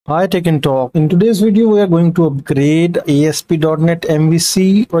Hi Tech and Talk. In today's video, we are going to upgrade ASP.NET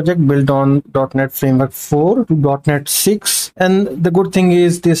MVC project built on .NET Framework 4 to .NET 6. And the good thing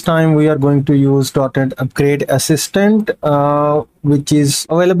is this time we are going to use .NET Upgrade Assistant, which is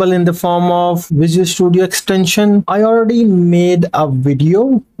available in the form of Visual Studio extension. I already made a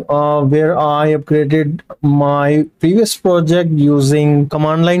video where I upgraded my previous project using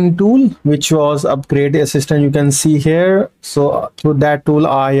command line tool, which was Upgrade Assistant. You can see here. So through that tool,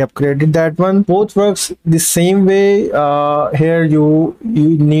 I upgraded that one. Both works the same way. Here you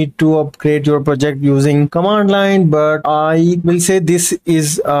need to upgrade your project using command line, but I will say this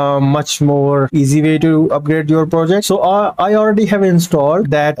is a much more easy way to upgrade your project. So I already have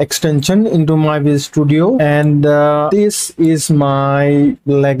installed that extension into my Visual Studio, and this is my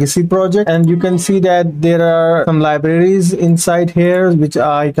legacy project, and you can see that there are some libraries inside here which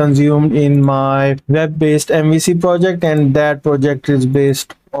I consumed in my web-based MVC project, and that project is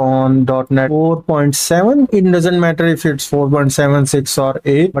based on .NET 4.7. It doesn't matter if it's 4.7, 6 or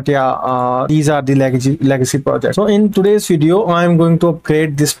 8, but yeah, these are the legacy projects. So in today's video, I'm going to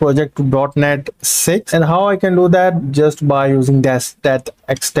upgrade this project to .NET 6, and how I can do that? Just by using that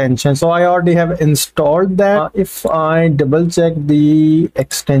extension. So I already have installed that. If I double check the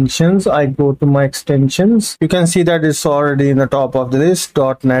extensions, I go to my extensions, you can see that it's already in the top of the list,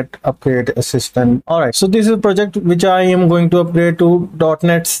 .NET Upgrade Assistant. All right, so this is a project which I am going to upgrade to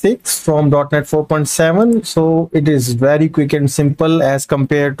 .NET 6 from .NET 4.7. So it is very quick and simple as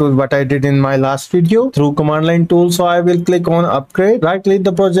compared to what I did in my last video through command line tool. So I will click on upgrade, right click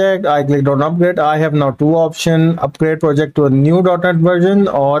the project, I clicked on upgrade. I have now two options: upgrade project to a new .NET version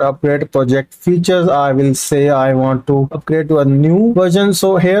or upgrade project features. I will say I want to upgrade to a new version.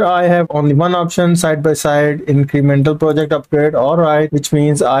 So here I have only one option, side by side incremental project upgrade. All right, which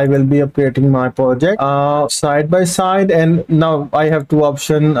means I will be upgrading my project side by side. And now I have two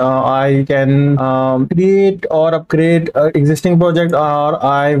options. I can create or upgrade existing project, or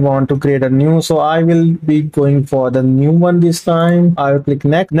I want to create a new. So I will be going for the new one this time. I will click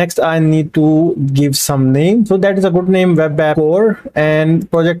next. I need to give some name. So that is a good name, Web App Core, and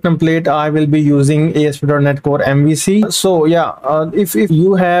project template I will be using ASP.NET Core MVC. So yeah, if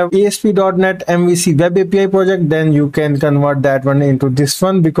you have ASP.NET MVC Web API project, then you can convert that one into this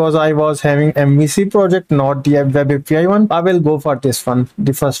one. Because I was having MVC project, not the Web API one, I will go for this one,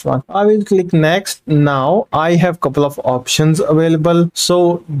 the first one. I will click next. Now I have couple of options available.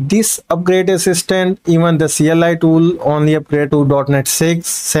 So this upgrade assistant, even the CLI tool, only upgrade to .NET 6,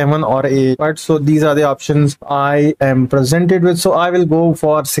 7 or 8, right? So these are the options I am presented with. So I will go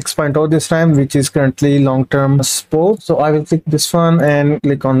for 6.0 this time, which is currently long-term support. So I will click this one and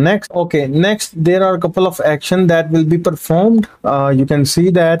click on next. Okay, next there are a couple of actions that will be performed. You can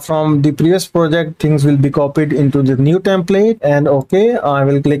see that from the previous project things will be copied into the new template, and okay, I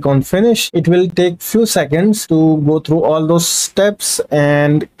will click on finish. It will take few seconds to go through all those steps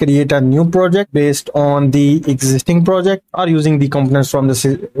and create a new project based on the existing project or using the components from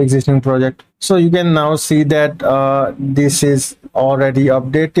the existing project. So you can now see that this is already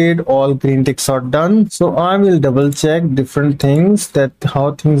updated. All green ticks are done. So I will double check different things, that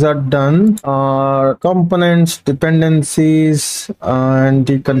how things are done, components, dependencies, and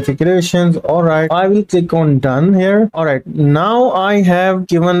the configurations. All right, I will click on done here. All right, now I have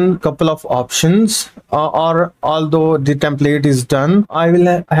given couple of options, or although the template is done, I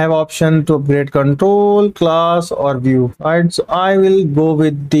will have option to upgrade control, class or view. Right, so I will go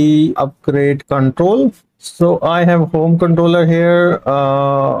with the upgrade control. So I have home controller here.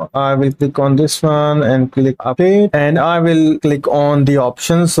 I will click on this one and click update, and I will click on the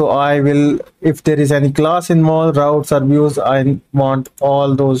options. So I will, if there is any class involved, routes or views, I want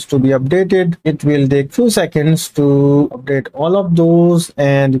all those to be updated. It will take few seconds to update all of those,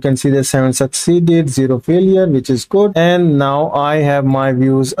 and you can see the 7 succeeded, 0 failure, which is good. And now I have my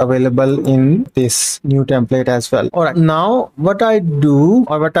views available in this new template as well. All right, now what I do,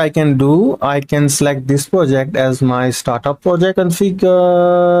 or what I can do, I can select this project as my startup project,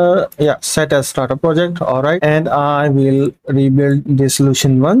 configure, yeah, set as startup project. All right, and I will rebuild the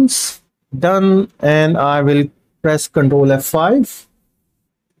solution once. Done, and I will press Ctrl F5.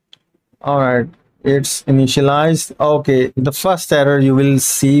 All right, it's initialized. Okay, the first error you will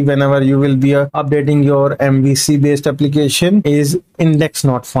see whenever you will be updating your MVC based application is index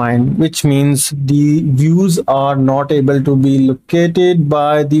not found, which means the views are not able to be located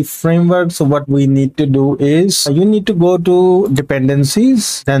by the framework. So what we need to do is you need to go to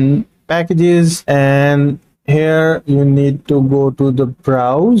dependencies, then packages, and here you need to go to the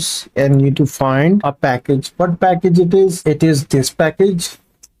browse and you need to find a package. What package it is? It is this package.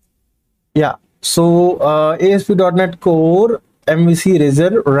 Yeah, so ASP.NET Core MVC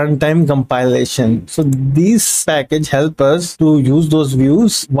Razor runtime compilation. So these package help us to use those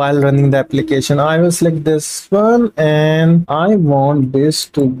views while running the application. I will select this one and I want this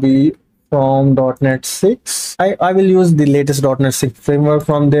to be from .NET 6. I will use the latest .NET 6 framework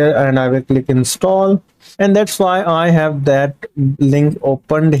from there, and I will click install. And that's why I have that link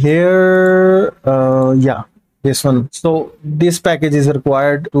opened here. Yeah, this one. So this package is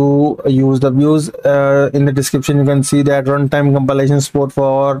required to use the views. In the description you can see that runtime compilation support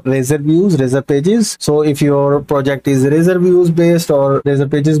for Razor views, Razor pages. So if your project is Razor views based or Razor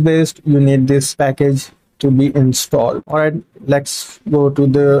pages based, you need this package to be installed. All right, let's go to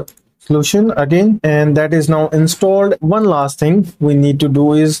the solution again, and that is now installed. One last thing we need to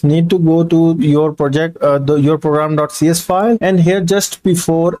do is need to go to your project, your program.cs file, and here just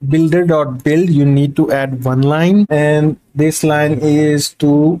before builder.build you need to add one line, and this line is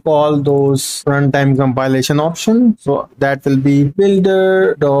to call those runtime compilation option. So that will be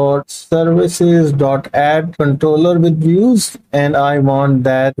builder.services.add controller with views, and I want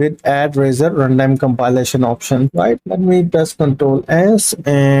that with add Razor runtime compilation option, right? Let me press Ctrl S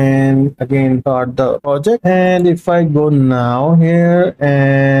and again start the project. And if I go now here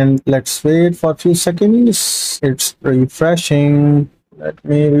and let's wait for a few seconds, it's refreshing. Let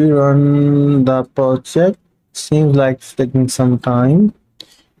me rerun the project. Seems like it's taking some time.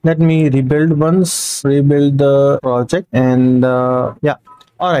 Let me rebuild the project, and yeah,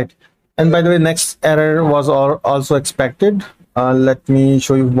 all right. And by the way, next error was also expected. Let me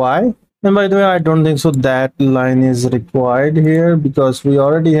show you why. And by the way, I don't think so that line is required here, because we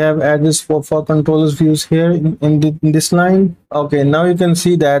already have address for controllers views here in this line. Okay, now you can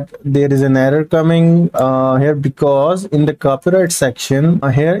see that there is an error coming here, because in the copyright section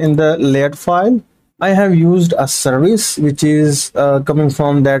here in the layout file, I have used a service which is coming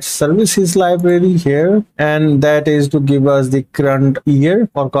from that services library here, and that is to give us the current year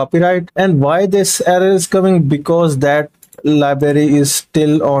for copyright. And why this error is coming? Because that library is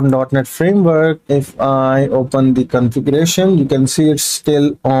still on .NET Framework. If I open the configuration, you can see it's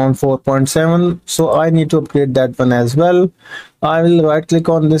still on 4.7, so I need to upgrade that one as well. I will right click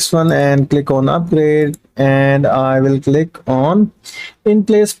on this one and click on upgrade, and I will click on in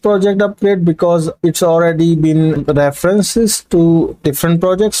place project upgrade, because it's already been references to different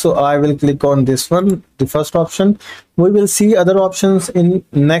projects. So I will click on this one, the first option. We will see other options in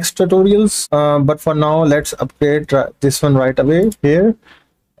next tutorials, but for now let's upgrade this one right away here.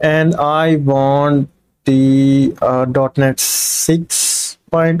 And I want the .NET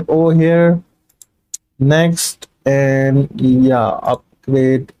 6.0 here. Next, and yeah,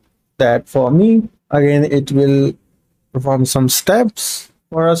 upgrade that for me. Again, it will perform some steps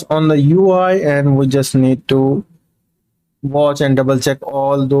for us on the UI, and we just need to watch and double check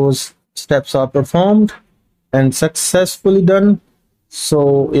all those steps are performed and successfully done.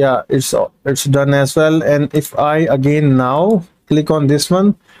 So yeah, it's done as well. And if I again now click on this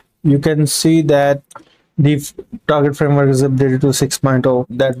one, you can see that the target framework is updated to 6.0.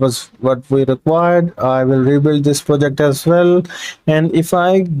 That was what we required. I will rebuild this project as well, and if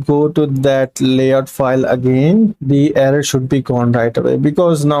I go to that layout file again, the error should be gone right away,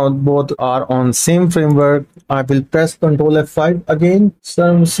 because now both are on same framework. I will press Ctrl F5 again.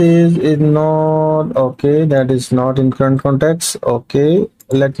 Services is not okay, that is not in current context. Okay,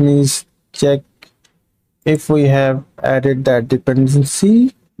 let me check if we have added that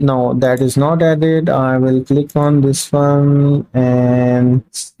dependency. No, that is not added. I will click on this one and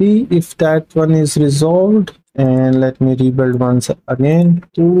see if that one is resolved, and let me rebuild once again.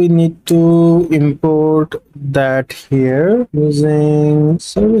 Do we need to import that here using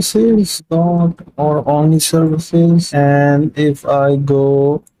services dot or only services? And if I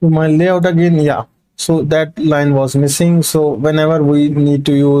go to my layout again, yeah, so that line was missing. So whenever we need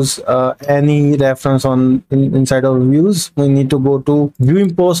to use any reference on inside our views, we need to go to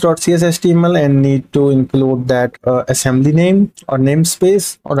viewimports.cshtml and need to include that assembly name or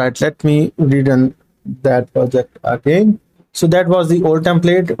namespace. All right, let me rerun that project again. So that was the old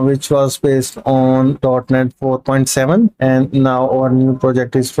template, which was based on .NET 4.7, and now our new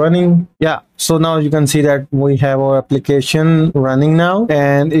project is running. Yeah, so now you can see that we have our application running now,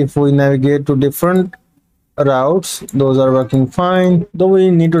 and if we navigate to different routes, those are working fine, though we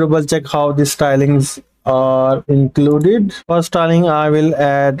need to double check how the stylings are included. For styling, I will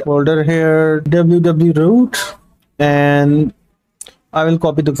add folder here, www root, and I will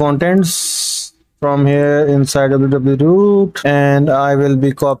copy the contents from here inside www root, and I will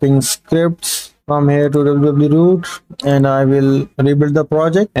be copying scripts from here to www.root, and I will rebuild the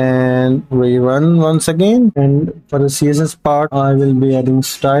project and rerun once again. And for the CSS part, I will be adding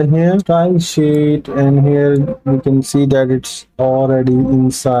style here, style sheet, and here we can see that it's already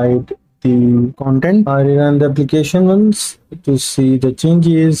inside the content. I rerun the application once to see the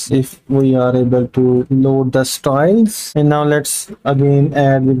changes if we are able to load the styles. And now let's again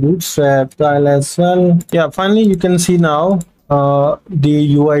add the bootstrap style as well. Yeah, finally you can see now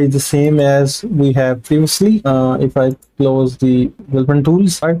the UI is the same as we have previously. If I close the development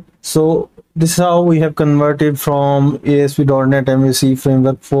tools, right? So this is how we have converted from ASP.NET MVC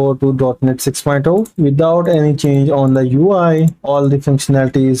Framework 4 to .NET 6.0 without any change on the UI. All the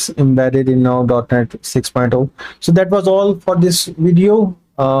functionalities embedded in now .NET 6.0. So that was all for this video.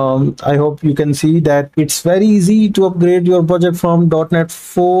 I hope you can see that it's very easy to upgrade your project from .NET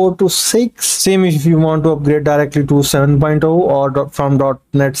 4 to 6. Same if you want to upgrade directly to 7.0 or from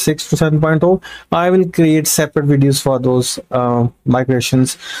 .NET 6 to 7.0. I will create separate videos for those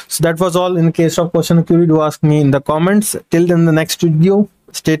migrations. So that was all. In case of question or query, do ask me in the comments. Till then, the next video,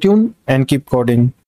 stay tuned and keep coding.